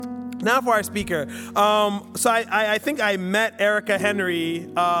Now for our speaker. So I think I met Erica Henry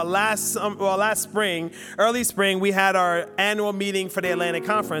last spring, early spring. We had our annual meeting for the Atlantic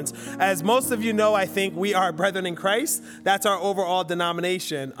Conference. As most of you know, I think we are Brethren in Christ. That's our overall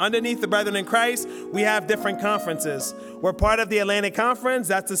denomination. Underneath the Brethren in Christ, we have different conferences. We're part of the Atlantic Conference.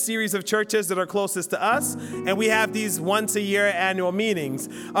 That's a series of churches that are closest to us. And we have these once-a-year annual meetings.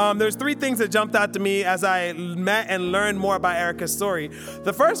 There's three things that jumped out to me as I met and learned more about Erica's story.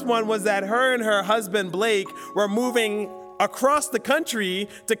 The first one was that her and her husband, Blake, were moving across the country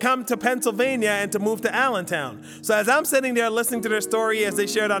to come to Pennsylvania and to move to Allentown. So as I'm sitting there listening to their story as they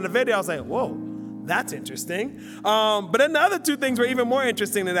shared on the video, I was like, whoa, that's interesting. But then the other two things were even more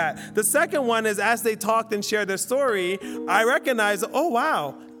interesting than that. The second one is as they talked and shared their story, I recognized, oh,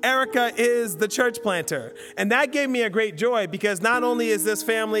 wow, Erica is the church planter. And that gave me a great joy because not only is this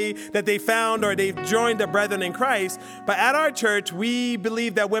family that they found or they've joined the Brethren in Christ, but at our church, we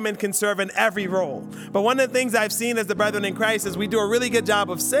believe that women can serve in every role. But one of the things I've seen as the Brethren in Christ is we do a really good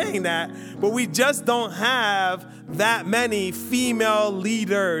job of saying that, but we just don't have that many female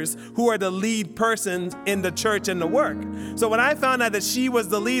leaders who are the lead persons in the church and the work. So when I found out that she was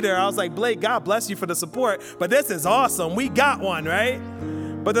the leader, I was like, Blake, God bless you for the support, but this is awesome. We got one, right?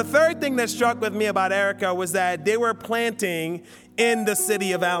 But the third thing that struck with me about Erica was that they were planting in the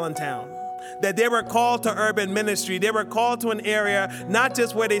city of Allentown. That they were called to urban ministry. They were called to an area, not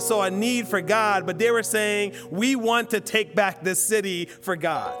just where they saw a need for God, but they were saying, we want to take back this city for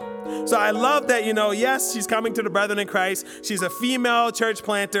God. So I love that, yes, she's coming to the Brethren in Christ. She's a female church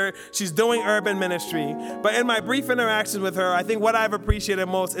planter. She's doing urban ministry. But in my brief interactions with her, I think what I've appreciated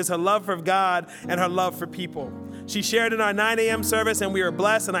most is her love for God and her love for people. She shared in our 9 a.m. service, and we were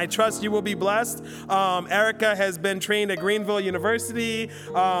blessed, and I trust you will be blessed. Erica has been trained at Greenville University.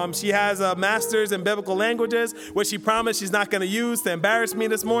 She has a master's in biblical languages, which she promised she's not going to use to embarrass me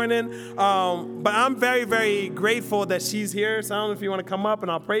this morning. But I'm very, very grateful that she's here. So I don't know if you want to come up,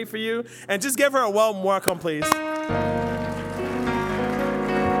 and I'll pray for you. And just give her a warm welcome, please.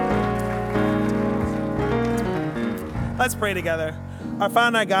 Let's pray together. Our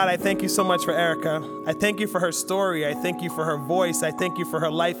Father, our God, I thank you so much for Erica. I thank you for her story. I thank you for her voice. I thank you for her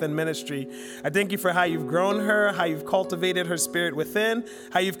life and ministry. I thank you for how you've grown her, how you've cultivated her spirit within,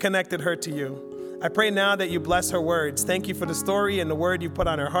 how you've connected her to you. I pray now that you bless her words. Thank you for the story and the word you put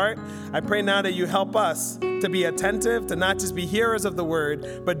on her heart. I pray now that you help us to be attentive, to not just be hearers of the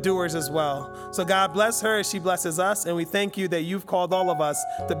word, but doers as well. So God bless her as she blesses us, and we thank you that you've called all of us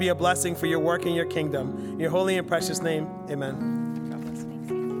to be a blessing for your work in your kingdom. In your holy and precious name, amen.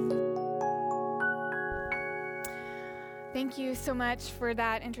 Thank you so much for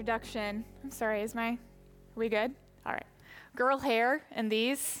that introduction. I'm sorry, are we good? All right. Girl hair and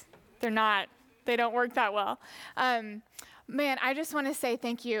these, they don't work that well. Man, I just want to say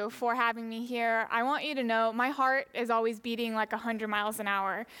thank you for having me here. I want you to know my heart is always beating like 100 miles an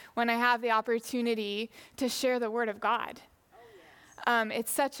hour when I have the opportunity to share the word of God.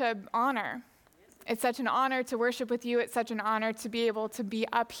 It's such an honor. It's such an honor to worship with you. It's such an honor to be able to be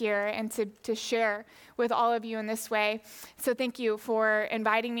up here and to share with all of you in this way. So thank you for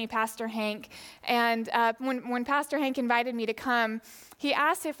inviting me, Pastor Hank. And when Pastor Hank invited me to come, he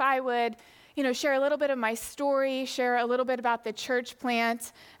asked if I would share a little bit of my story, share a little bit about the church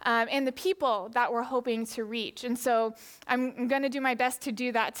plant, and the people that we're hoping to reach. And so I'm going to do my best to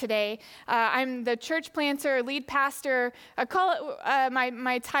do that today. I'm the church planter, lead pastor. I call it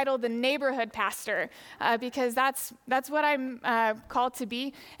my title, the neighborhood pastor, because that's what I'm called to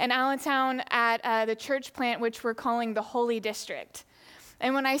be in Allentown at the church plant, which we're calling the Holy District.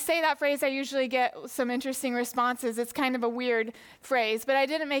 And when I say that phrase, I usually get some interesting responses. It's kind of a weird phrase, but I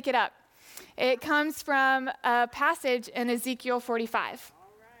didn't make it up. It comes from a passage in Ezekiel 45.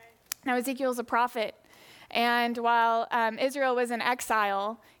 Now, Ezekiel's a prophet, and while Israel was in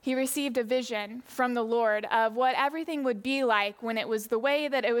exile, he received a vision from the Lord of what everything would be like when it was the way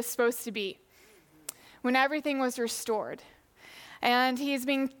that it was supposed to be, when everything was restored. And he's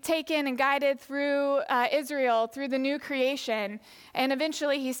being taken and guided through Israel, through the new creation, and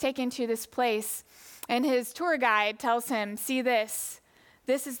eventually he's taken to this place, and his tour guide tells him, see this.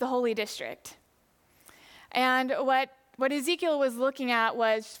 This is the Holy District. And what Ezekiel was looking at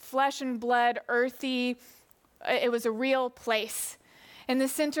was flesh and blood, earthy. It was a real place. In the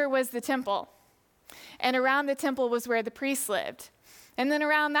center was the temple. And around the temple was where the priests lived. And then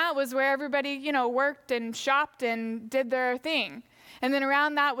around that was where everybody, worked and shopped and did their thing. And then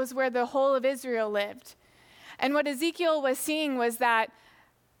around that was where the whole of Israel lived. And what Ezekiel was seeing was that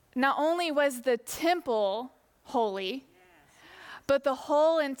not only was the temple holy, but the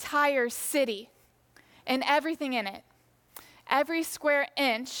whole entire city and everything in it, Every square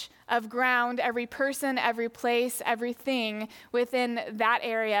inch of ground, every person, every place, everything within that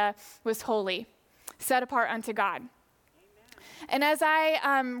area was holy, set apart unto God. And as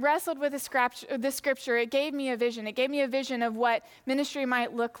I wrestled with this scripture, it gave me a vision. It gave me a vision of what ministry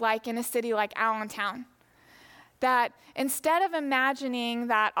might look like in a city like Allentown. That instead of imagining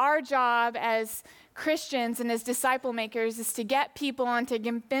that our job as Christians and as disciple makers is to get people and to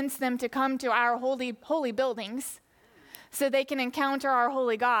convince them to come to our holy buildings so they can encounter our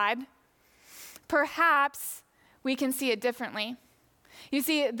holy God, perhaps we can see it differently. You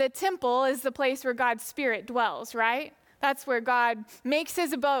see, the temple is the place where God's Spirit dwells, right? That's where God makes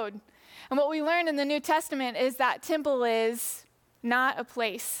his abode. And what we learn in the New Testament is that temple is not a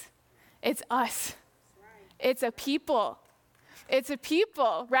place. It's us. It's a people. It's a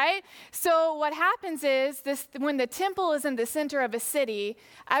people, right? So what happens is when the temple is in the center of a city,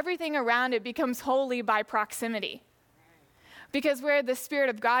 everything around it becomes holy by proximity. Because where the Spirit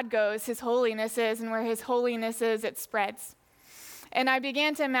of God goes, his holiness is, and where his holiness is, it spreads. And I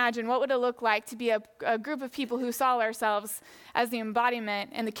began to imagine what would it look like to be a group of people who saw ourselves as the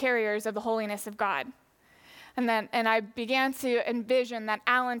embodiment and the carriers of the holiness of God. And I began to envision that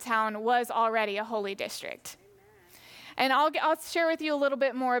Allentown was already a holy district. And I'll share with you a little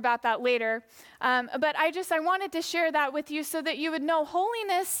bit more about that later. But I wanted to share that with you so that you would know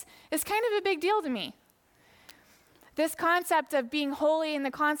holiness is kind of a big deal to me. This concept of being holy and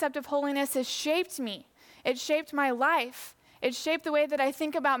the concept of holiness has shaped me. It shaped my life. It shaped the way that I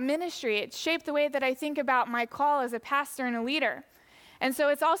think about ministry. It shaped the way that I think about my call as a pastor and a leader. And so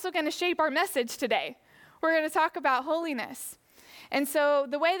it's also going to shape our message today. We're going to talk about holiness. And so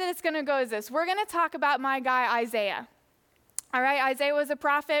the way that it's going to go is this. We're going to talk about my guy, Isaiah. All right, Isaiah was a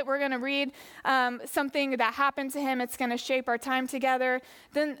prophet. We're going to read something that happened to him. It's going to shape our time together.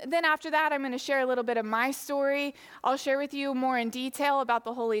 Then after that, I'm going to share a little bit of my story. I'll share with you more in detail about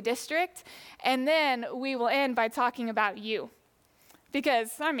the Holy District. And then we will end by talking about you.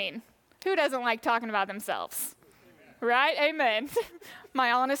 Because, who doesn't like talking about themselves? Right? Amen.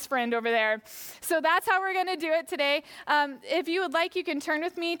 My honest friend over there. So that's how we're going to do it today. If you would like, you can turn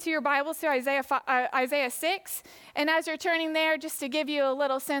with me to your Bibles to Isaiah 6. And as you're turning there, just to give you a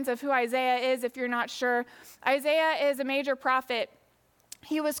little sense of who Isaiah is, if you're not sure, Isaiah is a major prophet.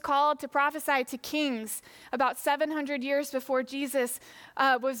 He was called to prophesy to kings about 700 years before Jesus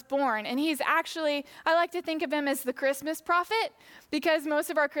was born. And he's actually, I like to think of him as the Christmas prophet, because most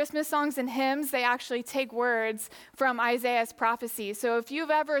of our Christmas songs and hymns, they actually take words from Isaiah's prophecy. So if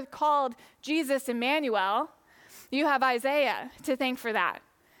you've ever called Jesus Emmanuel, you have Isaiah to thank for that.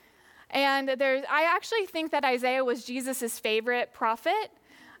 And I actually think that Isaiah was Jesus' favorite prophet.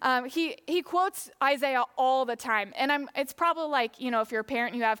 He quotes Isaiah all the time. And it's probably like, if you're a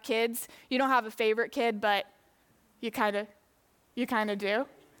parent and you have kids, you don't have a favorite kid, but you kind of do.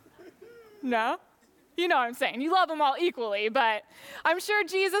 No? You know what I'm saying. You love them all equally, but I'm sure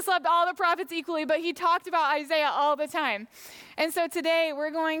Jesus loved all the prophets equally, but he talked about Isaiah all the time. And so today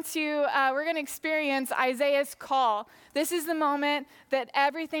we're going to experience Isaiah's call. This is the moment that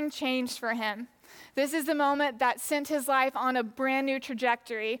everything changed for him. This is the moment that sent his life on a brand new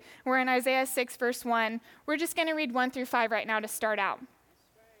trajectory. We're in Isaiah 6, verse 1. We're just going to read 1 through 5 right now to start out.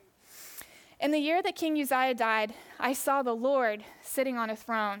 In the year that King Uzziah died, I saw the Lord sitting on a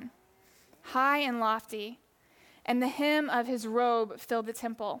throne, high and lofty, and the hem of his robe filled the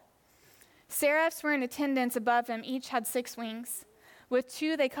temple. Seraphs were in attendance above him. Each had 6 wings. With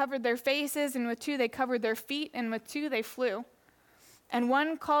 2 they covered their faces, and with 2 they covered their feet, and with 2 they flew. And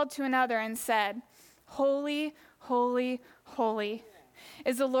one called to another and said, Holy, holy, holy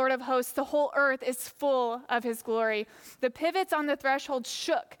is the Lord of hosts. The whole earth is full of his glory. The pivots on the threshold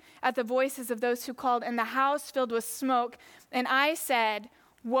shook at the voices of those who called, and the house filled with smoke. And I said,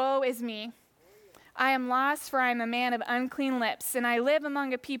 Woe is me. I am lost, for I am a man of unclean lips, and I live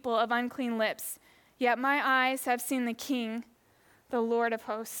among a people of unclean lips. Yet my eyes have seen the King, the Lord of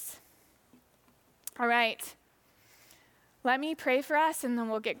hosts. All right. Let me pray for us, and then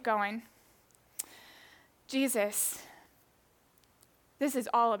we'll get going. Jesus, this is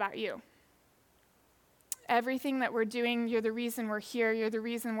all about you. Everything that we're doing, you're the reason we're here. You're the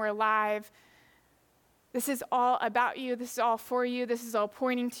reason we're alive. This is all about you. This is all for you. This is all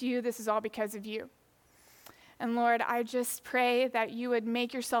pointing to you. This is all because of you. And Lord, I just pray that you would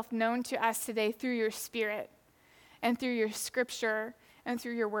make yourself known to us today through your Spirit and through your scripture and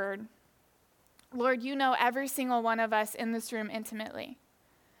through your word. Lord, you know every single one of us in this room intimately.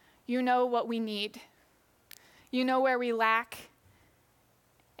 You know what we need. You know where we lack.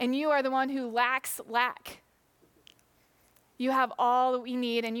 And you are the one who lacks lack. You have all that we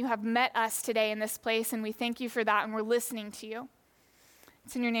need, and you have met us today in this place, and we thank you for that, and we're listening to you.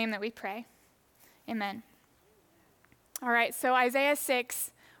 It's in your name that we pray. Amen. All right, so Isaiah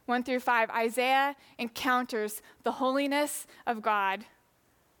 6, 1 through 5. Isaiah encounters the holiness of God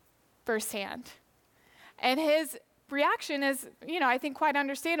firsthand. And his reaction is, I think quite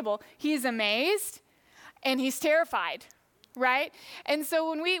understandable. He's amazed and he's terrified, right? And so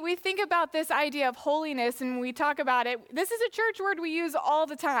when we think about this idea of holiness and we talk about it, this is a church word we use all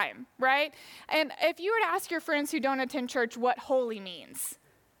the time, right? And if you were to ask your friends who don't attend church what holy means,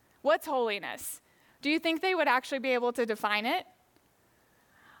 what's holiness? Do you think they would actually be able to define it?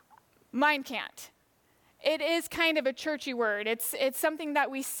 Mine can't. It is kind of a churchy word. It's something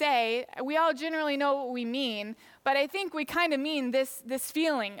that we say. We all generally know what we mean, but I think we kind of mean this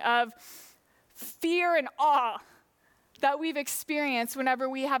feeling of fear and awe that we've experienced whenever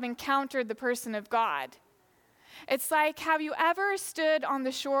we have encountered the person of God. It's like, have you ever stood on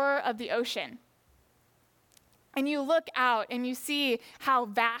the shore of the ocean and you look out and you see how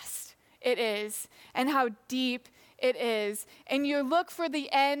vast it is and how deep it is, and you look for the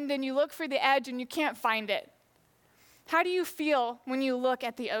end and you look for the edge and you can't find it? How do you feel when you look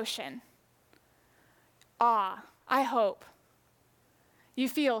at the ocean? Awe, I hope. You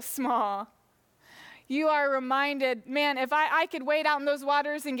feel small. You are reminded, man, if I could wade out in those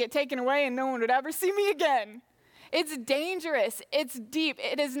waters and get taken away and no one would ever see me again. It's dangerous. It's deep.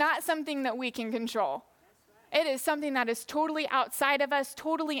 It is not something that we can control. It is something that is totally outside of us,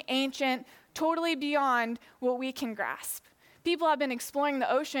 totally ancient, totally beyond what we can grasp. People have been exploring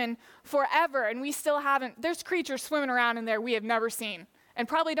the ocean forever, and we still haven't. There's creatures swimming around in there we have never seen and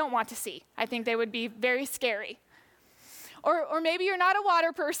probably don't want to see. I think they would be very scary. Or maybe you're not a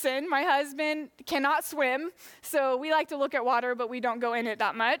water person. My husband cannot swim, so we like to look at water, but we don't go in it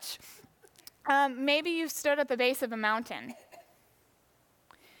that much. Maybe you've stood at the base of a mountain,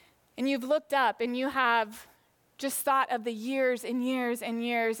 and you've looked up, and you have just thought of the years and years and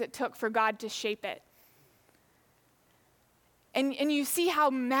years it took for God to shape it. And you see how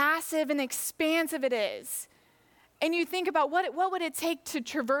massive and expansive it is. And you think about what would it take to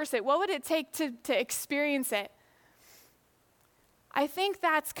traverse it? What would it take to experience it? I think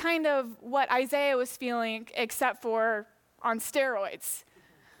that's kind of what Isaiah was feeling, except for on steroids.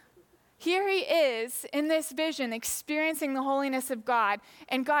 Here he is in this vision, experiencing the holiness of God,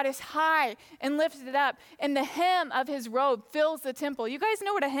 and God is high and lifted up, and the hem of his robe fills the temple. You guys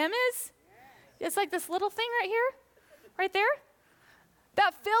know what a hem is? It's like this little thing right here, right there.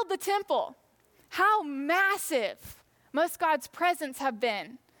 That filled the temple. How massive must God's presence have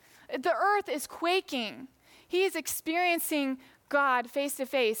been? The earth is quaking. He is experiencing God face to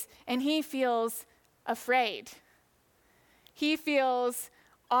face, and he feels afraid. He feels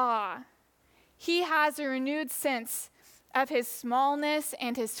awe. He has a renewed sense of his smallness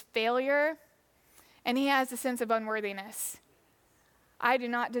and his failure, and he has a sense of unworthiness. I do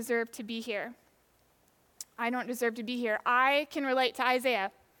not deserve to be here. I don't deserve to be here. I can relate to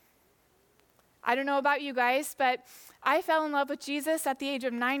Isaiah. I don't know about you guys, but I fell in love with Jesus at the age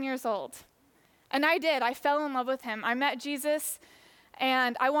of 9 years old. And I did. I fell in love with him. I met Jesus,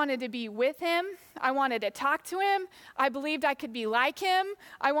 and I wanted to be with him. I wanted to talk to him. I believed I could be like him.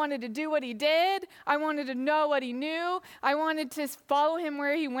 I wanted to do what he did. I wanted to know what he knew. I wanted to follow him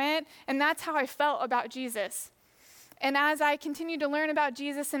where he went, and that's how I felt about Jesus. And as I continued to learn about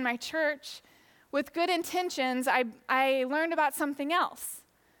Jesus in my church, with good intentions, I learned about something else.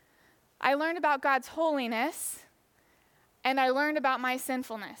 I learned about God's holiness, and I learned about my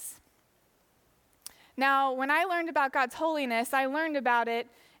sinfulness. Now, when I learned about God's holiness, I learned about it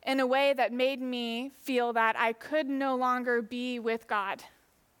in a way that made me feel that I could no longer be with God.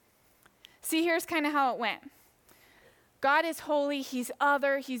 See, here's kind of how it went. God is holy, he's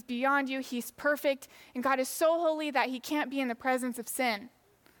other, he's beyond you, he's perfect, and God is so holy that he can't be in the presence of sin.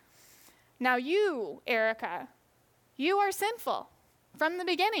 Now you, Erica, you are sinful from the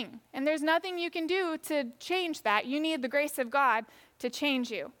beginning, and there's nothing you can do to change that. You need the grace of God to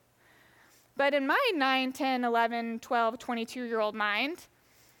change you. But in my 9, 10, 11, 12, 22-year-old mind,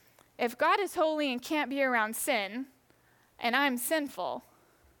 if God is holy and can't be around sin, and I'm sinful,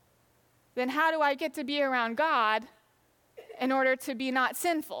 then how do I get to be around God in order to be not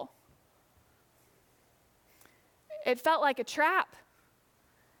sinful? It felt like a trap.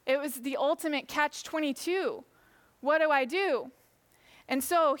 It was the ultimate catch-22. What do I do? And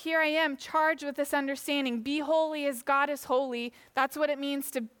so here I am charged with this understanding. Be holy as God is holy. That's what it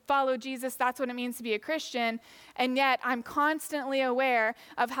means to follow Jesus. That's what it means to be a Christian. And yet I'm constantly aware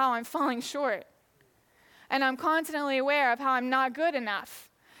of how I'm falling short. And I'm constantly aware of how I'm not good enough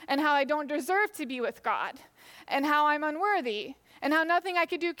and how I don't deserve to be with God. and how I'm unworthy and how nothing I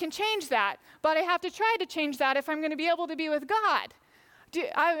could do can change that. But I have to try to change that if I'm going to be able to be with God.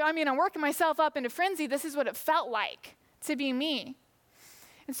 I'm working myself up into frenzy. This is what it felt like to be me.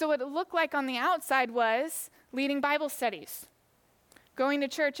 And so what it looked like on the outside was leading Bible studies, going to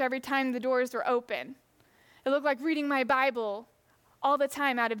church every time the doors were open. It looked like reading my Bible all the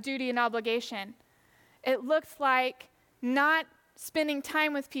time out of duty and obligation. It looked like not spending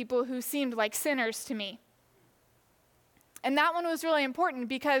time with people who seemed like sinners to me. And that one was really important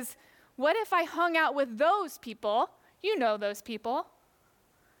because what if I hung out with those people, you know those people,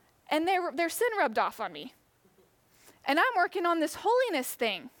 and their sin rubbed off on me? And I'm working on this holiness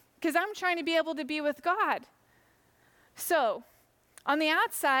thing because I'm trying to be able to be with God. So, on the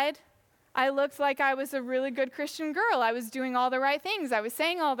outside, I looked like I was a really good Christian girl. I was doing all the right things. I was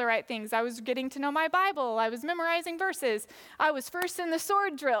saying all the right things. I was getting to know my Bible. I was memorizing verses. I was first in the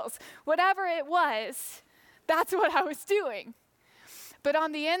sword drills. Whatever it was, that's what I was doing. But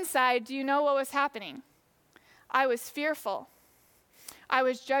on the inside, do you know what was happening? I was fearful. I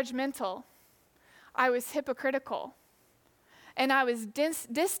was judgmental. I was hypocritical. And I was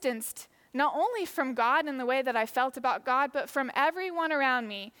distanced not only from God in the way that I felt about God, but from everyone around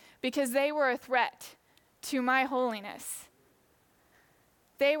me because they were a threat to my holiness.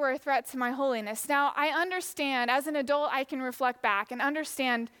 They were a threat to my holiness. Now, I understand, as an adult, I can reflect back and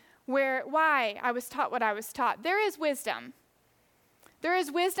understand why I was taught what I was taught. There is wisdom. There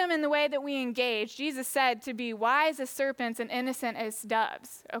is wisdom in the way that we engage. Jesus said to be wise as serpents and innocent as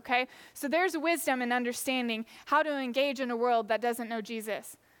doves, okay? So there's wisdom in understanding how to engage in a world that doesn't know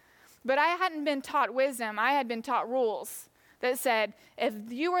Jesus. But I hadn't been taught wisdom. I had been taught rules that said, if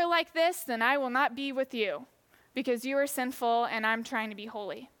you are like this, then I will not be with you because you are sinful and I'm trying to be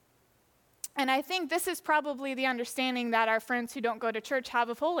holy. And I think this is probably the understanding that our friends who don't go to church have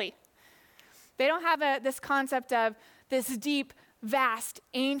of holy. They don't have this concept of this deep, vast,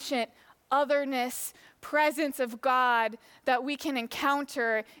 ancient otherness, presence of God that we can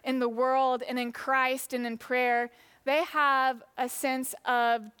encounter in the world and in Christ and in prayer. They have a sense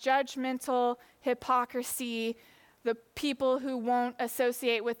of judgmental hypocrisy, the people who won't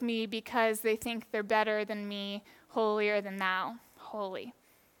associate with me because they think they're better than me, holier than thou, holy.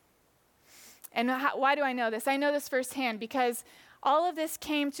 And why do I know this? I know this firsthand because all of this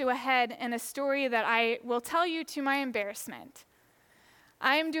came to a head in a story that I will tell you to my embarrassment.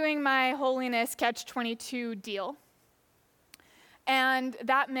 I'm doing my holiness catch-22 deal. And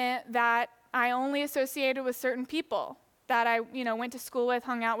that meant that I only associated with certain people that I, went to school with,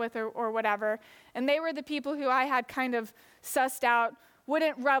 hung out with, or whatever. And they were the people who I had kind of sussed out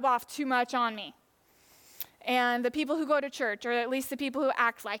wouldn't rub off too much on me. And the people who go to church, or at least the people who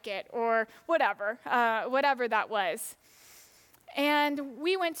act like it, or whatever that was. And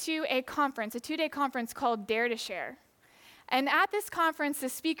we went to a conference, a 2-day conference called Dare to Share. And at this conference, the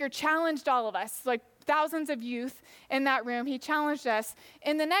speaker challenged all of us, like thousands of youth in that room. He challenged us,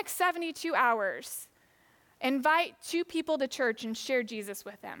 in the next 72 hours, invite 2 people to church and share Jesus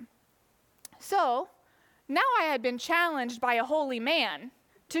with them. So now I had been challenged by a holy man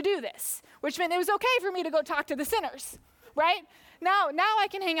to do this, which meant it was okay for me to go talk to the sinners, right? Now I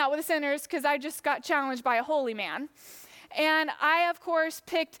can hang out with the sinners because I just got challenged by a holy man. And I, of course,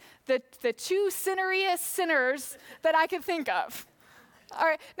 picked the 2 sinneriest sinners that I could think of. All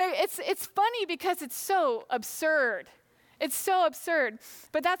right, now it's funny because it's so absurd. It's so absurd.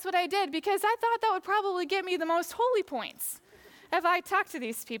 But that's what I did because I thought that would probably get me the most holy points if I talked to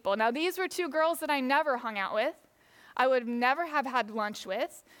these people. Now, these were 2 girls that I never hung out with. I would never have had lunch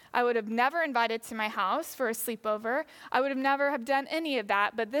with. I would have never invited to my house for a sleepover. I would have never have done any of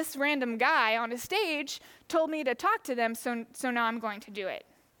that. But this random guy on a stage told me to talk to them, so now I'm going to do it.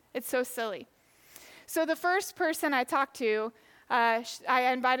 It's so silly. So the first person I talked to, I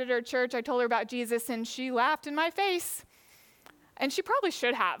invited her to church. I told her about Jesus, and she laughed in my face. And she probably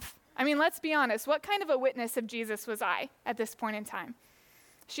should have. I mean, let's be honest. What kind of a witness of Jesus was I at this point in time?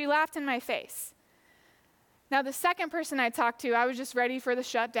 She laughed in my face. Now, the second person I talked to, I was just ready for the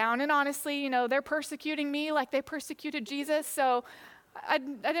shutdown. And honestly, they're persecuting me like they persecuted Jesus, so I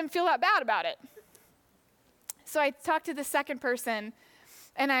didn't feel that bad about it. So I talked to the second person,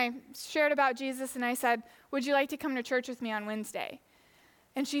 and I shared about Jesus, and I said, would you like to come to church with me on Wednesday?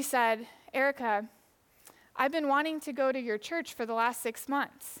 And she said, Erica, I've been wanting to go to your church for the last 6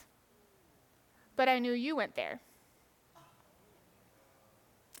 months, but I knew you went there.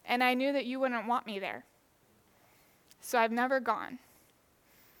 And I knew that you wouldn't want me there. So I've never gone.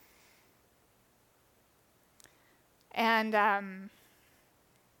 And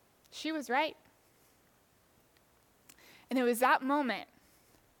she was right. And it was that moment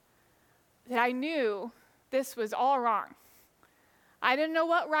that I knew this was all wrong. I didn't know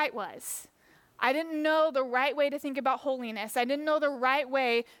what right was. I didn't know the right way to think about holiness. I didn't know the right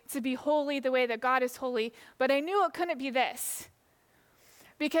way to be holy the way that God is holy, but I knew it couldn't be this.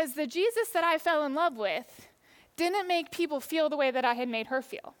 Because the Jesus that I fell in love with didn't make people feel the way that I had made her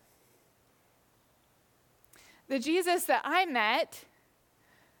feel. The Jesus that I met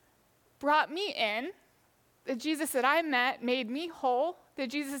brought me in. The Jesus that I met made me whole. The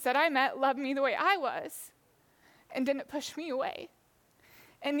Jesus that I met loved me the way I was and didn't push me away.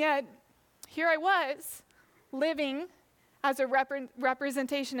 And yet, here I was, living as a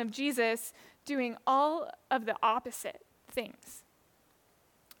representation of Jesus, doing all of the opposite things.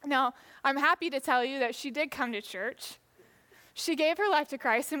 Now, I'm happy to tell you that she did come to church. She gave her life to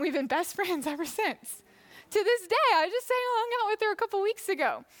Christ, and we've been best friends ever since. To this day, I just hung out with her a couple weeks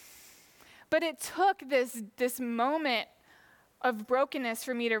ago. But it took this moment of brokenness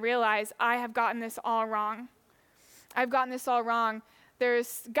for me to realize I have gotten this all wrong. I've gotten this all wrong.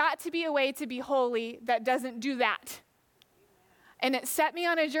 There's got to be a way to be holy that doesn't do that. And it set me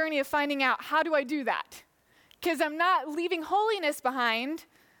on a journey of finding out, how do I do that? Because I'm not leaving holiness behind.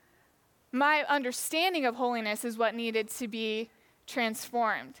 My understanding of holiness is what needed to be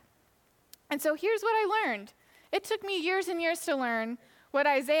transformed. And so here's what I learned. It took me years and years to learn what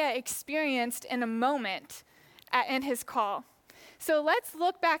Isaiah experienced in a moment in his call. So let's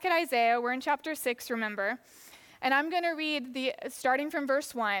look back at Isaiah. We're in chapter 6, remember. And I'm going to read starting from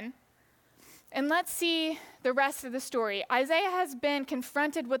verse 1. And let's see the rest of the story. Isaiah has been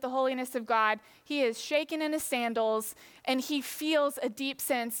confronted with the holiness of God. He is shaken in his sandals, and he feels a deep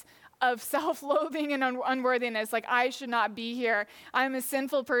sense of self-loathing and unworthiness, like I should not be here. I'm a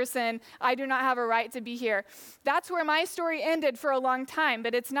sinful person. I do not have a right to be here. That's where my story ended for a long time,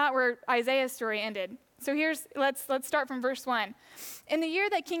 but it's not where Isaiah's story ended. So let's start from verse 1. In the year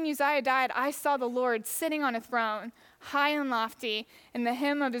that King Uzziah died, I saw the Lord sitting on a throne, high and lofty, and the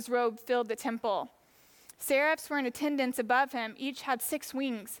hem of his robe filled the temple. Seraphs were in attendance above him. Each had 6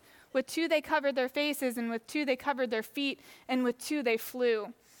 wings. With 2 they covered their faces, and with 2 they covered their feet, and with 2 they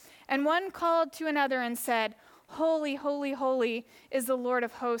flew. And one called to another and said, Holy, holy, holy is the Lord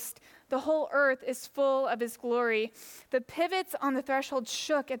of hosts. The whole earth is full of his glory. The pivots on the threshold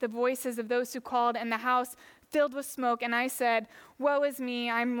shook at the voices of those who called, and the house filled with smoke. And I said, Woe is me,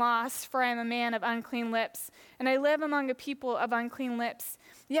 I'm lost, for I am a man of unclean lips, and I live among a people of unclean lips.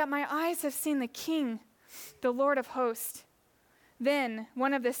 Yet my eyes have seen the King, the Lord of hosts. Then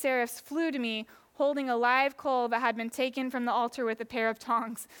one of the seraphs flew to me, holding a live coal that had been taken from the altar with a pair of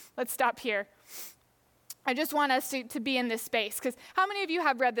tongs. Let's stop here. I just want us to be in this space, because how many of you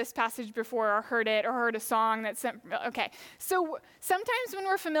have read this passage before or heard it or heard a song that's, okay. So sometimes when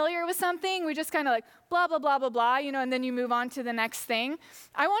we're familiar with something, we just kind of like blah, blah, blah, blah, blah, and then you move on to the next thing.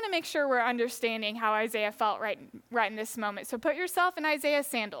 I want to make sure we're understanding how Isaiah felt right in this moment. So put yourself in Isaiah's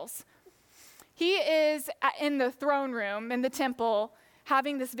sandals. He is in the throne room in the temple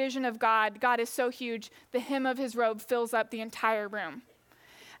having this vision of God. God is so huge, the hem of his robe fills up the entire room.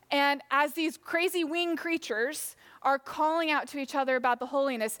 And as these crazy winged creatures are calling out to each other about the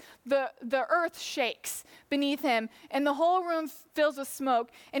holiness, the earth shakes beneath him, and the whole room fills with smoke.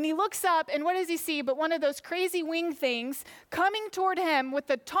 And he looks up, and what does he see but one of those crazy winged things coming toward him with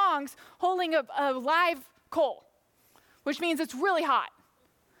the tongs holding a live coal, which means it's really hot.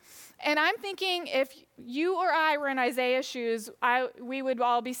 And I'm thinking if you or I were in Isaiah's shoes, we would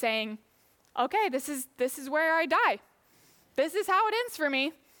all be saying, okay, this is where I die. This is how it ends for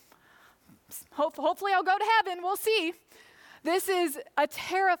me. Hopefully I'll go to heaven. We'll see. This is a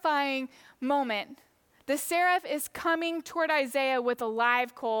terrifying moment. The seraph is coming toward Isaiah with a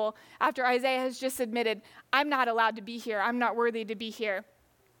live coal after Isaiah has just admitted, I'm not allowed to be here. I'm not worthy to be here.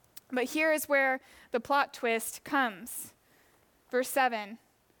 But here is where the plot twist comes. Verse 7.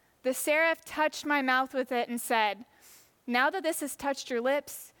 The seraph touched my mouth with it and said, Now that this has touched your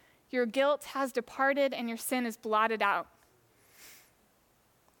lips, your guilt has departed and your sin is blotted out.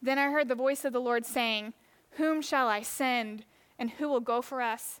 Then I heard the voice of the Lord saying, Whom shall I send, and who will go for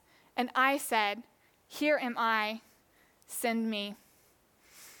us? And I said, Here am I, send me.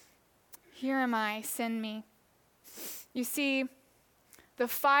 Here am I, send me. You see, the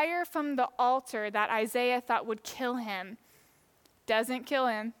fire from the altar that Isaiah thought would kill him doesn't kill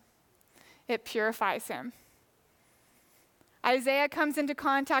him. It purifies him. Isaiah comes into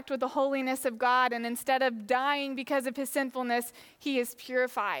contact with the holiness of God, and instead of dying because of his sinfulness, he is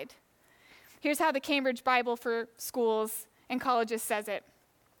purified. Here's how the Cambridge Bible for Schools and Colleges says it.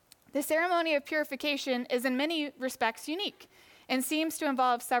 The ceremony of purification is in many respects unique and seems to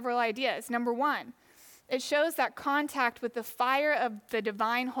involve several ideas. Number one, It shows that contact with the fire of the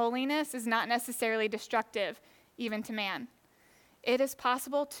divine holiness is not necessarily destructive, even to man. It is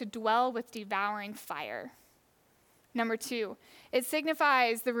possible to dwell with devouring fire. Number 2, it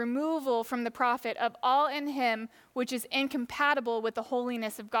signifies the removal from the prophet of all in him which is incompatible with the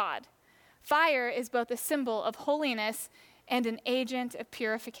holiness of God. Fire is both a symbol of holiness and an agent of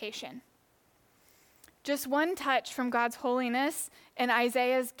purification. Just one touch from God's holiness and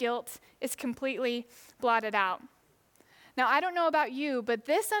Isaiah's guilt is completely blotted out. Now, I don't know about you, but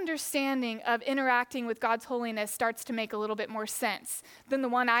this understanding of interacting with God's holiness starts to make a little bit more sense than the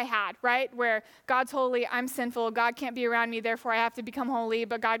one I had, right? Where God's holy, I'm sinful, God can't be around me, therefore I have to become holy,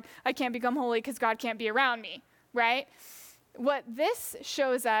 but I can't become holy because God can't be around me, right? What this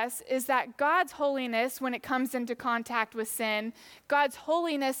shows us is that God's holiness, when it comes into contact with sin, God's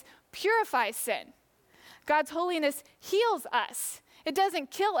holiness purifies sin. God's holiness heals us. It doesn't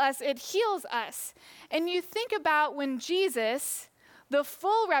kill us, it heals us. And you think about when Jesus, the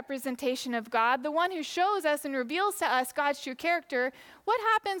full representation of God, the one who shows us and reveals to us God's true character, what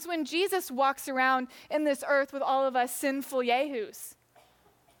happens when Jesus walks around in this earth with all of us sinful yahoos?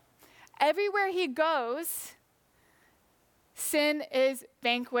 Everywhere he goes, sin is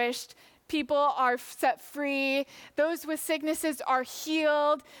vanquished. People are set free. Those with sicknesses are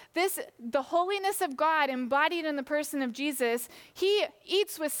healed. The holiness of God embodied in the person of Jesus, he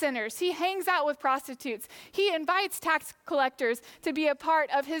eats with sinners. He hangs out with prostitutes. He invites tax collectors to be a part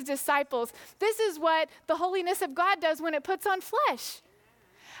of his disciples. This is what the holiness of God does when it puts on flesh.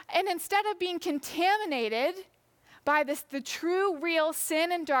 And instead of being contaminated by the true, real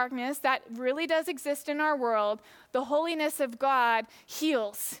sin and darkness that really does exist in our world, the holiness of God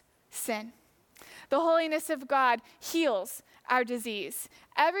heals sin. The holiness of God heals our disease.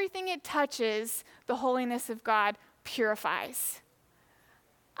 Everything it touches, the holiness of God purifies.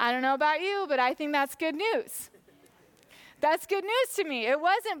 I don't know about you, but I think that's good news. That's good news to me. It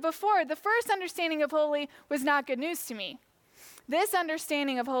wasn't before. The first understanding of holy was not good news to me. This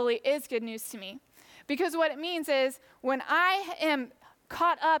understanding of holy is good news to me. Because what it means is when I am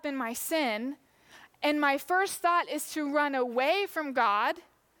caught up in my sin, and my first thought is to run away from God,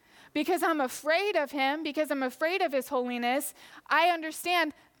 because I'm afraid of him, because I'm afraid of his holiness, I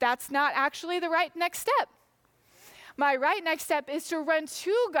understand that's not actually the right next step. My right next step is to run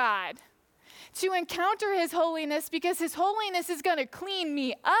to God, to encounter his holiness, because his holiness is going to clean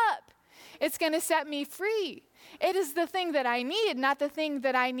me up. It's going to set me free. It is the thing that I need, not the thing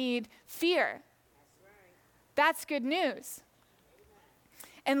that I need fear. That's good news.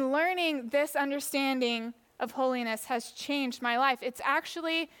 And learning this understanding of holiness has changed my life. It's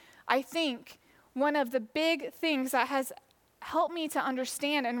actually, I think, one of the big things that has helped me to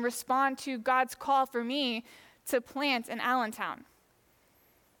understand and respond to God's call for me to plant in Allentown.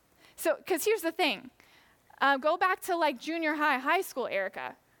 So, because here's the thing. Go back to like junior high, high school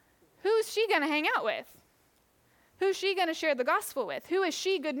Erica. Who's she going to hang out with? Who's she going to share the gospel with? Who is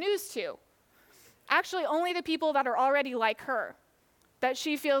she good news to? Actually, only the people that are already like her, that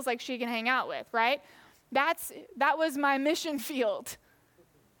she feels like she can hang out with, right? That was my mission field.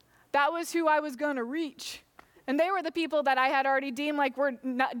 That was who I was going to reach. And they were the people that I had already deemed like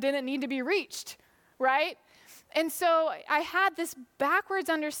didn't need to be reached, right? And so I had this backwards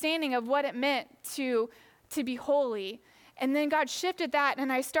understanding of what it meant to be holy. And then God shifted that,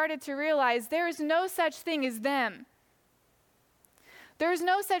 and I started to realize there is no such thing as them. There is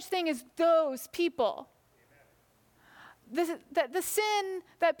no such thing as those people. The sin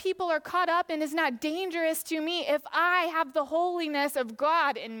that people are caught up in is not dangerous to me if I have the holiness of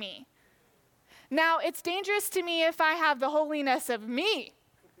God in me. Now, it's dangerous to me if I have the holiness of me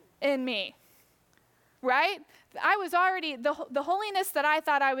in me, right? I was already, the holiness that I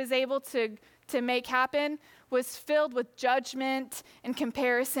thought I was able to make happen was filled with judgment and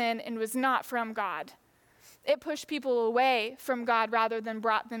comparison and was not from God. It pushed people away from God rather than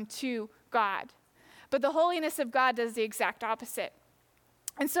brought them to God. But the holiness of God does the exact opposite.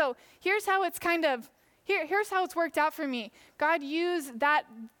 And so here's how it's here's how it's worked out for me. God used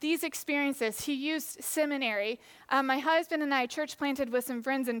these experiences. He used seminary. My husband and I church planted with some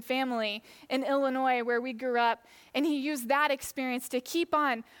friends and family in Illinois where we grew up, and he used that experience to keep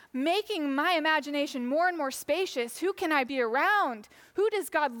on making my imagination more and more spacious. Who can I be around? Who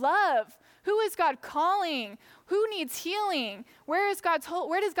does God love? Who is God calling? Who needs healing? Where does God's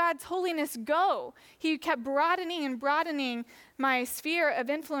holiness go? He kept broadening and broadening my sphere of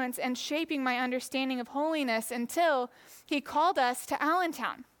influence and shaping my understanding of holiness until he called us to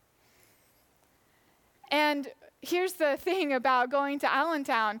Allentown. And here's the thing about going to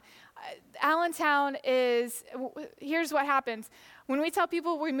Allentown. Allentown here's what happens. When we tell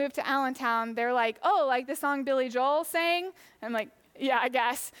people we moved to Allentown, they're like, oh, like the song Billy Joel sang? I'm like, yeah, I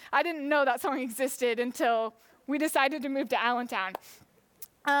guess. I didn't know that song existed until we decided to move to Allentown.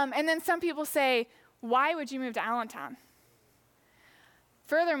 And then some people say, why would you move to Allentown?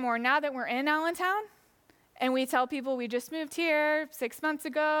 Furthermore, now that we're in Allentown, and we tell people we just moved here 6 months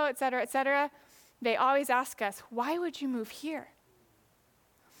ago, et cetera, they always ask us, why would you move here?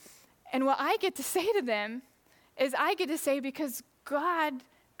 And what I get to say to them is I get to say, because God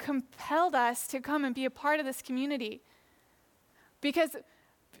compelled us to come and be a part of this community.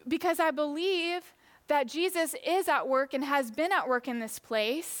 Because I believe that Jesus is at work and has been at work in this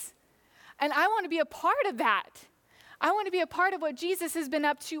place, and I want to be a part of that. I want to be a part of what Jesus has been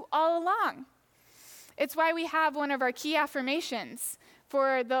up to all along. It's why we have one of our key affirmations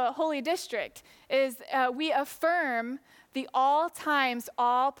for the Holy District is we affirm the all times,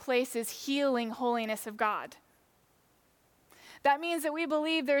 all places healing holiness of God. That means that we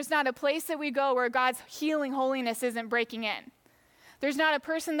believe there's not a place that we go where God's healing holiness isn't breaking in. There's not a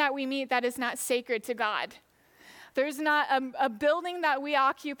person that we meet that is not sacred to God. There's not a building that we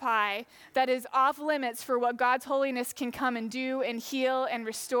occupy that is off limits for what God's holiness can come and do and heal and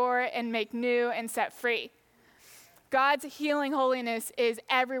restore and make new and set free. God's healing holiness is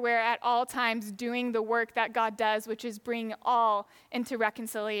everywhere at all times doing the work that God does, which is bring all into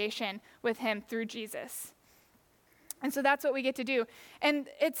reconciliation with him through Jesus. And so that's what we get to do. And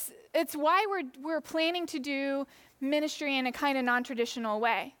it's why we're planning to do ministry in a kind of non-traditional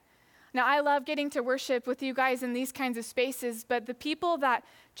way. Now, I love getting to worship with you guys in these kinds of spaces, but the people that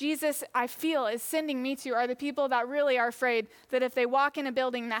Jesus, I feel, is sending me to are the people that really are afraid that if they walk in a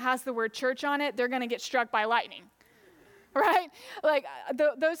building that has the word church on it, they're going to get struck by lightning. Right? Like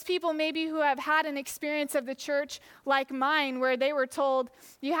those people maybe who have had an experience of the church like mine where they were told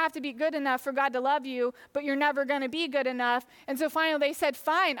you have to be good enough for God to love you, but you're never going to be good enough. And so finally they said,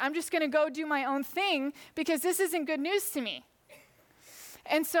 fine, I'm just going to go do my own thing because this isn't good news to me.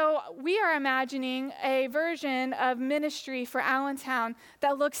 And so we are imagining a version of ministry for Allentown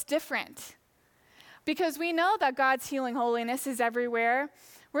that looks different. Because we know that God's healing holiness is everywhere.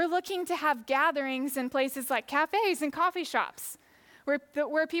 We're looking to have gatherings in places like cafes and coffee shops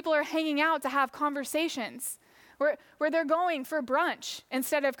where people are hanging out to have conversations, where they're going for brunch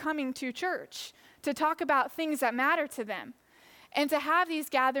instead of coming to church to talk about things that matter to them. And to have these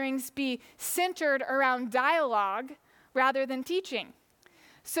gatherings be centered around dialogue rather than teaching,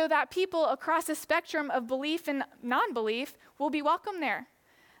 so that people across a spectrum of belief and non-belief will be welcome there.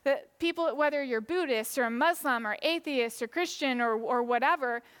 That people, whether you're Buddhist or Muslim or atheist or Christian or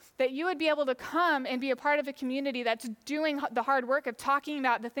whatever, that you would be able to come and be a part of a community that's doing the hard work of talking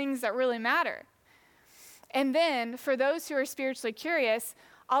about the things that really matter. And then, for those who are spiritually curious,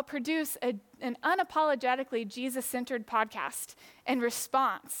 I'll produce an unapologetically Jesus-centered podcast in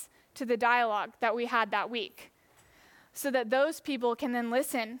response to the dialogue that we had that week, so that those people can then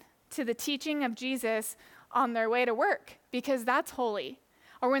listen to the teaching of Jesus on their way to work, because that's holy.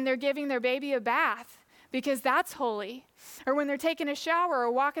 Or when they're giving their baby a bath, because that's holy. Or when they're taking a shower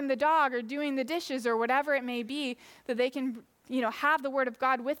or walking the dog or doing the dishes or whatever it may be, that they can, have the word of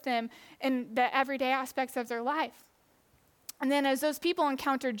God with them in the everyday aspects of their life. And then as those people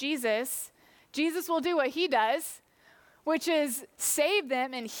encounter Jesus, Jesus will do what he does, which is save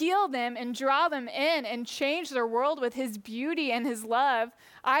them and heal them and draw them in and change their world with his beauty and his love.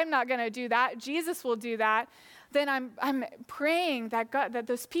 I'm not going to do that. Jesus will do that. Then I'm praying that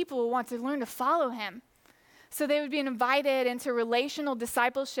those people will want to learn to follow him. So they would be invited into relational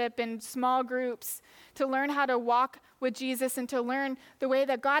discipleship in small groups to learn how to walk with Jesus and to learn the way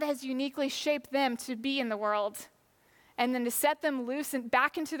that God has uniquely shaped them to be in the world. And then to set them loose and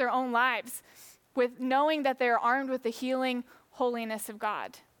back into their own lives with knowing that they're armed with the healing holiness of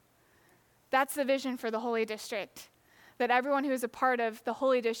God. That's the vision for the Holy District. That everyone who is a part of the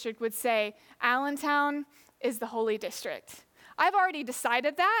Holy District would say, Allentown is the Holy District. I've already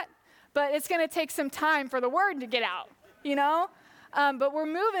decided that, but it's going to take some time for the word to get out, but we're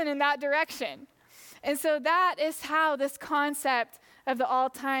moving in that direction. And so that is how this concept of the all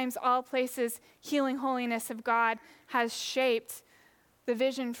times, all places, healing holiness of God has shaped the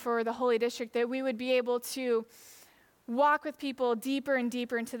vision for the Holy District, that we would be able to walk with people deeper and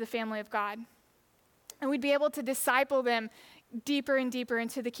deeper into the family of God. And we'd be able to disciple them deeper and deeper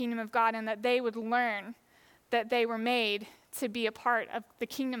into the kingdom of God, and that they would learn that they were made to be a part of the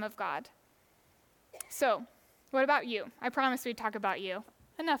kingdom of God. So, what about you? I promised we'd talk about you.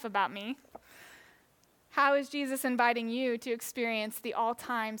 Enough about me. How is Jesus inviting you to experience the all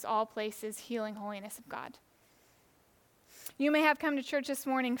times, all places, healing holiness of God? You may have come to church this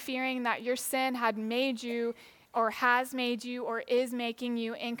morning fearing that your sin had made you or has made you or is making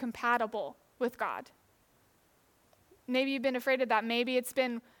you incompatible with God. Maybe you've been afraid of that. Maybe it's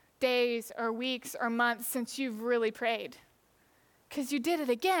been days or weeks or months since you've really prayed. Because you did it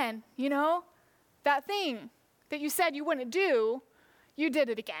again, you know? That thing that you said you wouldn't do, you did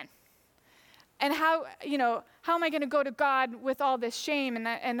it again. And how am I going to go to God with all this shame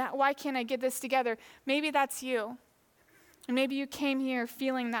and why can't I get this together? Maybe that's you. And maybe you came here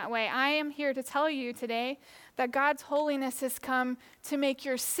feeling that way. I am here to tell you today that God's holiness has come to make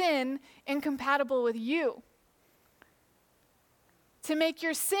your sin incompatible with you. To make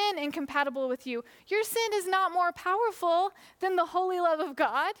your sin incompatible with you. Your sin is not more powerful than the holy love of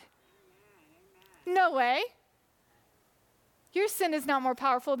God. No way. Your sin is not more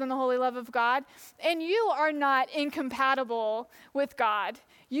powerful than the holy love of God. And you are not incompatible with God.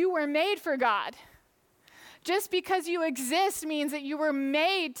 You were made for God. Just because you exist means that you were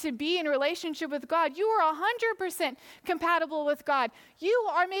made to be in relationship with God. You are 100% compatible with God. You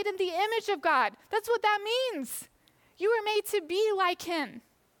are made in the image of God. That's what that means. You were made to be like him.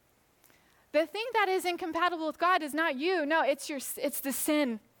 The thing that is incompatible with God is not you. No, it's the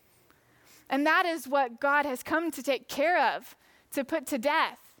sin. And that is what God has come to take care of, to put to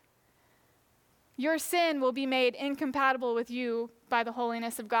death. Your sin will be made incompatible with you by the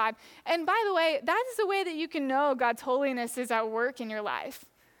holiness of God. And by the way, that is the way that you can know God's holiness is at work in your life.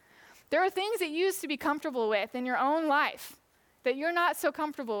 There are things that you used to be comfortable with in your own life that you're not so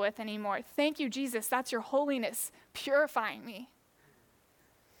comfortable with anymore. Thank you, Jesus. That's your holiness purifying me.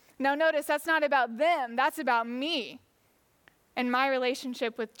 Now notice, that's not about them. That's about me and my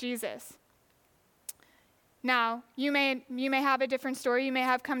relationship with Jesus. Now, you may have a different story. You may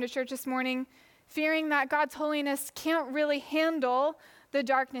have come to church this morning fearing that God's holiness can't really handle the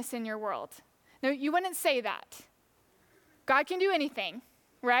darkness in your world. No, you wouldn't say that. God can do anything,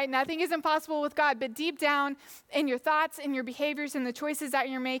 right? Nothing is impossible with God. But deep down in your thoughts and your behaviors and the choices that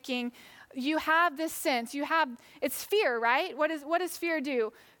you're making, you have this sense. It's fear, right? What does fear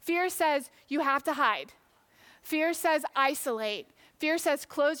do? Fear says you have to hide. Fear says isolate. Fear says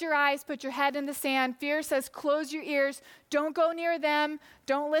close your eyes, put your head in the sand. Fear says close your ears. Don't go near them.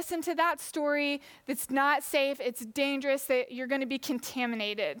 Don't listen to that story. It's not safe. It's dangerous. That you're going to be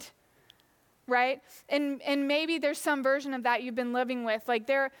contaminated, right? And maybe there's some version of that you've been living with. Like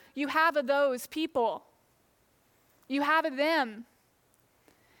you have those people. You have them.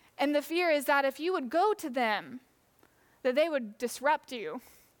 And the fear is that if you would go to them, that they would disrupt you.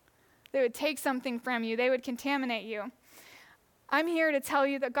 They would take something from you. They would contaminate you. I'm here to tell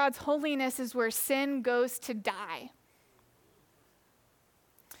you that God's holiness is where sin goes to die.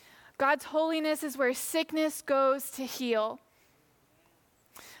 God's holiness is where sickness goes to heal.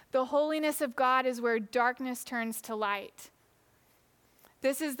 The holiness of God is where darkness turns to light.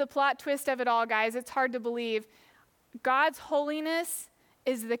 This is the plot twist of it all, guys. It's hard to believe. God's holiness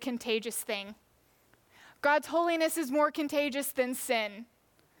is the contagious thing. God's holiness is more contagious than sin.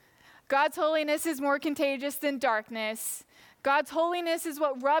 God's holiness is more contagious than darkness. God's holiness is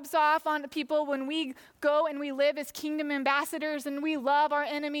what rubs off on people when we go and we live as kingdom ambassadors and we love our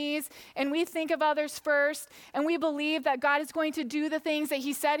enemies and we think of others first and we believe that God is going to do the things that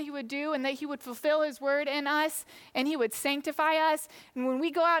he said he would do and that he would fulfill his word in us and he would sanctify us. And when we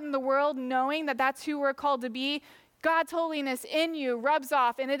go out in the world knowing that that's who we're called to be, God's holiness in you rubs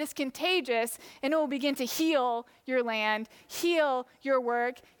off and it is contagious and it will begin to heal your land, heal your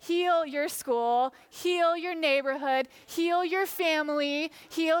work, heal your school, heal your neighborhood, heal your family,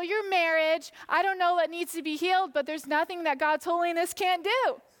 heal your marriage. I don't know what needs to be healed, but there's nothing that God's holiness can't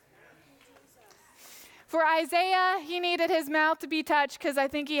do. For Isaiah, he needed his mouth to be touched because I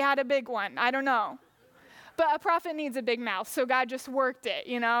think he had a big one. I don't know. But a prophet needs a big mouth, so God just worked it,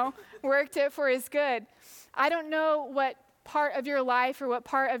 worked it for his good. I don't know what part of your life or what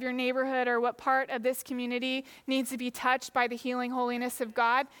part of your neighborhood or what part of this community needs to be touched by the healing holiness of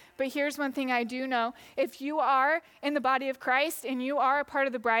God. But here's one thing I do know. If you are in the body of Christ and you are a part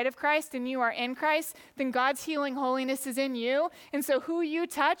of the bride of Christ and you are in Christ, then God's healing holiness is in you. And so who you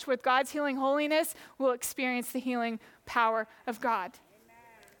touch with God's healing holiness will experience the healing power of God.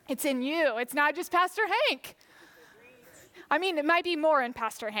 It's in you. It's not just Pastor Hank. I mean, it might be more in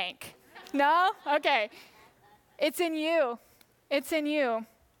Pastor Hank. No? Okay. It's in you. It's in you.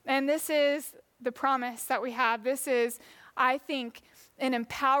 And this is the promise that we have. This is, I think, an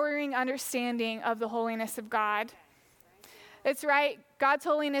empowering understanding of the holiness of God. It's right. God's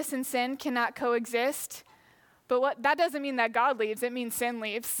holiness and sin cannot coexist. But that doesn't mean that God leaves. It means sin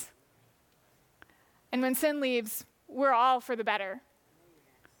leaves. And when sin leaves, we're all for the better.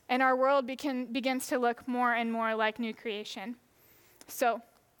 And our world begins to look more and more like new creation. So,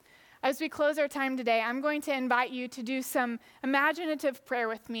 As we close our time today, I'm going to invite you to do some imaginative prayer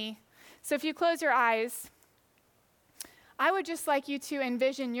with me. So if you close your eyes, I would just like you to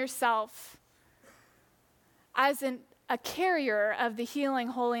envision yourself as a carrier of the healing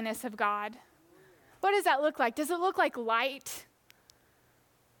holiness of God. What does that look like? Does it look like light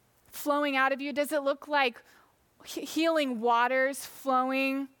flowing out of you? Does it look like healing waters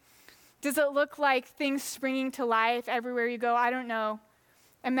flowing? Does it look like things springing to life everywhere you go? I don't know.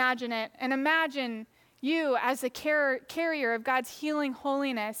 Imagine it. And imagine you as a carrier of God's healing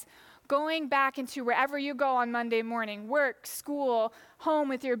holiness going back into wherever you go on Monday morning, work, school, home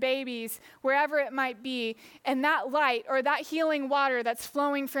with your babies, wherever it might be. And that light or that healing water that's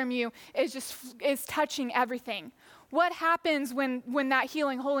flowing from you is touching everything. What happens when that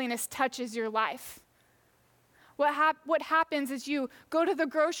healing holiness touches your life? What happens as you go to the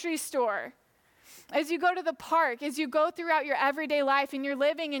grocery store, as you go to the park, as you go throughout your everyday life and you're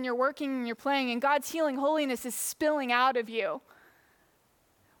living and you're working and you're playing and God's healing holiness is spilling out of you?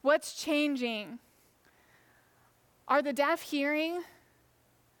 What's changing? Are the deaf hearing?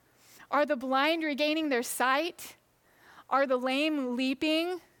 Are the blind regaining their sight? Are the lame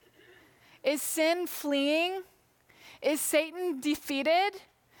leaping? Is sin fleeing? Is Satan defeated?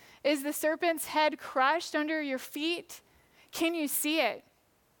 Is the serpent's head crushed under your feet? Can you see it?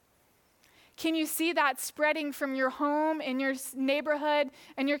 Can you see that spreading from your home and your neighborhood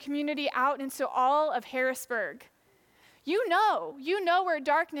and your community out into all of Harrisburg? You know where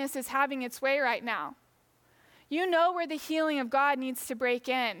darkness is having its way right now. You know where the healing of God needs to break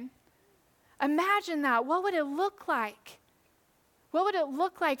in. Imagine that. What would it look like? What would it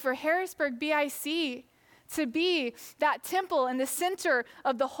look like for Harrisburg BIC to be that temple in the center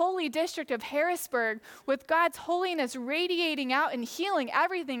of the holy district of Harrisburg with God's holiness radiating out and healing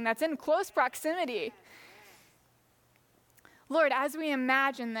everything that's in close proximity? Lord, as we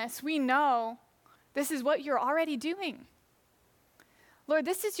imagine this, we know this is what you're already doing. Lord,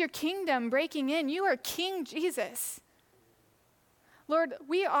 this is your kingdom breaking in. You are King Jesus. Lord,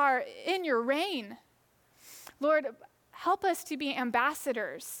 we are in your reign. Lord, help us to be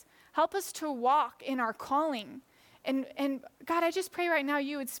ambassadors. Help us to walk in our calling. And God, I just pray right now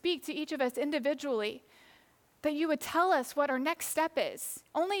you would speak to each of us individually, that you would tell us what our next step is.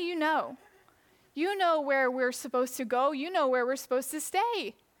 Only you know. You know where we're supposed to go. You know where we're supposed to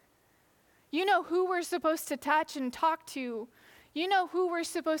stay. You know who we're supposed to touch and talk to. You know who we're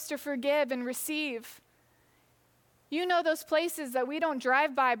supposed to forgive and receive. You know those places that we don't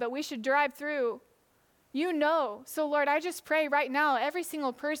drive by, but we should drive through. You know. So Lord, I just pray right now every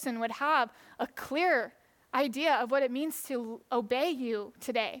single person would have a clear idea of what it means to obey you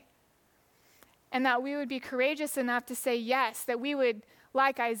today. And that we would be courageous enough to say yes, that we would,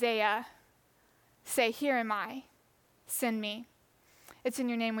 like Isaiah, say, "Here am I, send me." It's in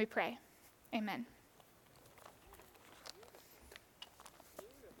your name we pray. Amen.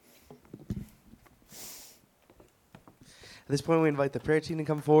 At this point, we invite the prayer team to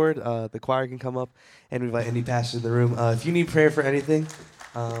come forward. The choir can come up, and we invite any pastor in the room. If you need prayer for anything,